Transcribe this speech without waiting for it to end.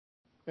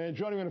And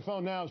joining me on the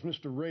phone now is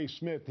Mr. Ray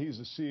Smith. He's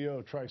the CEO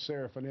of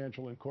Trycera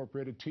Financial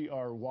Incorporated,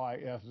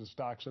 TRYF, the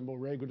stock symbol.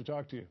 Ray, good to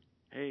talk to you.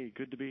 Hey,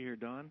 good to be here,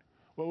 Don.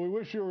 Well, we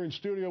wish you were in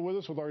studio with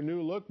us with our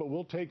new look, but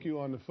we'll take you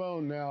on the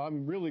phone now.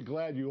 I'm really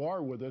glad you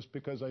are with us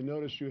because I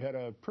noticed you had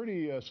a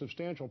pretty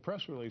substantial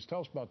press release.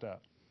 Tell us about that.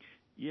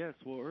 Yes,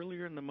 well,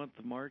 earlier in the month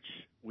of March,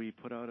 we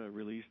put out a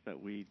release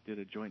that we did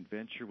a joint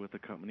venture with the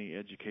company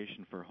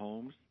Education for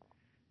Homes,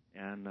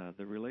 and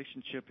the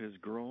relationship has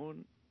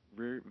grown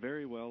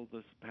very well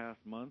this past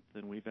month,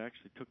 and we've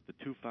actually took the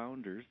two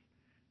founders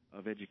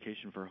of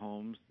Education for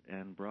Homes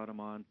and brought them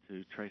on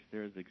to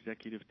Trycera's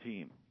executive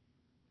team.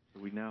 So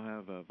we now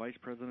have a Vice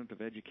President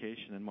of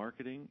Education and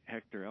Marketing,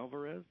 Hector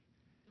Alvarez,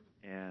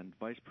 and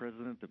Vice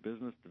President of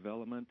Business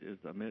Development is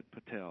Amit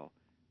Patel,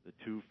 the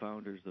two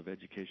founders of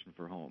Education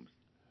for Homes.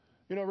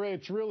 You know, Ray,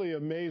 it's really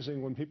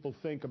amazing when people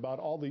think about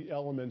all the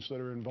elements that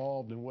are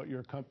involved in what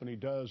your company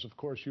does. Of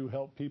course, you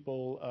help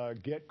people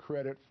get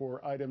credit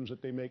for items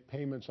that they make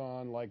payments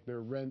on, like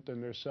their rent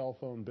and their cell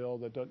phone bill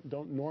that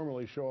don't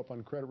normally show up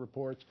on credit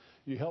reports.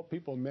 You help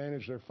people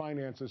manage their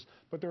finances.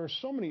 But there are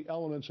so many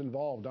elements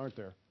involved, aren't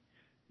there?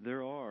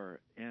 There are.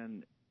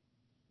 And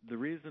the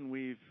reason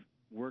we've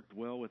worked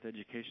well with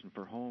Education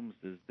for Homes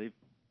is they've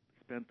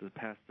spent the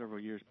past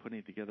several years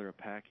putting together a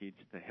package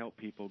to help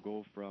people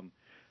go from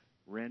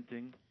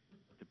renting,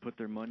 to put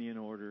their money in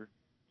order,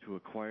 to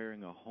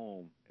acquiring a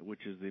home,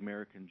 which is the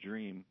American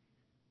dream.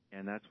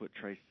 And that's what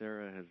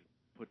Trycera has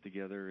put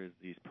together, is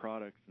these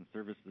products and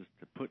services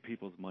to put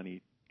people's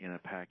money in a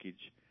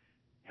package,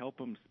 help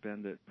them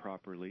spend it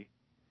properly,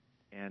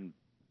 and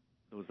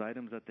those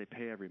items that they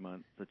pay every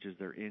month, such as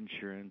their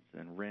insurance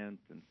and rent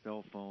and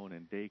cell phone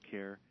and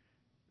daycare,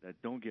 that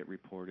don't get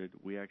reported,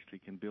 we actually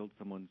can build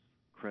someone's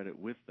credit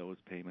with those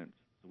payments.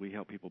 So we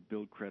help people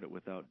build credit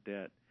without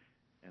debt,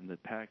 and the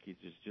package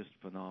is just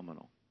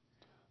phenomenal.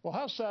 Well,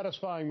 how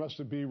satisfying must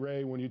it be,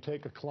 Ray, when you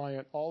take a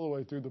client all the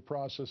way through the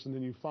process and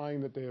then you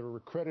find that their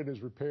credit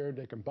is repaired,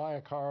 they can buy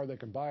a car, they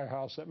can buy a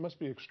house? That must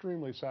be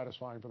extremely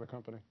satisfying for the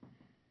company.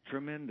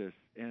 Tremendous.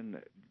 And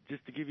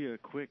just to give you a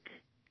quick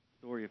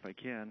story, if I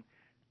can,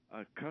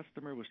 a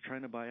customer was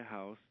trying to buy a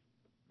house.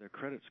 Their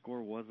credit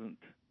score wasn't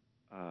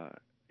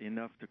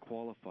enough to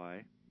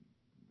qualify.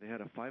 They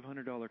had a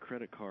 $500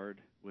 credit card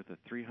with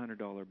a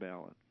 $300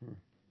 balance.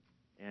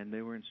 And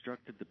they were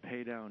instructed to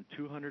pay down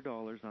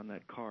 $200 on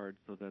that card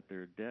so that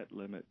their debt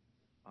limit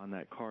on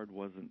that card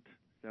wasn't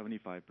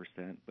 75%,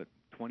 but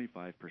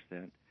 25%,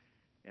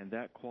 and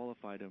that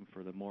qualified them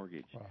for the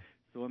mortgage. Wow.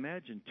 So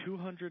imagine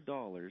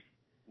 $200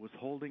 was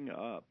holding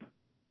up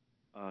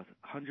a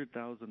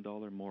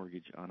 $100,000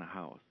 mortgage on a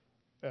house.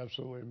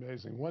 Absolutely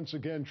amazing. Once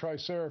again,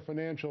 Trycera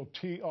Financial,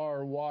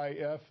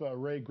 TRYF.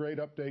 Ray, great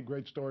update,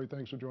 great story.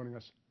 Thanks for joining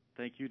us.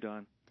 Thank you,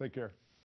 Don. Take care.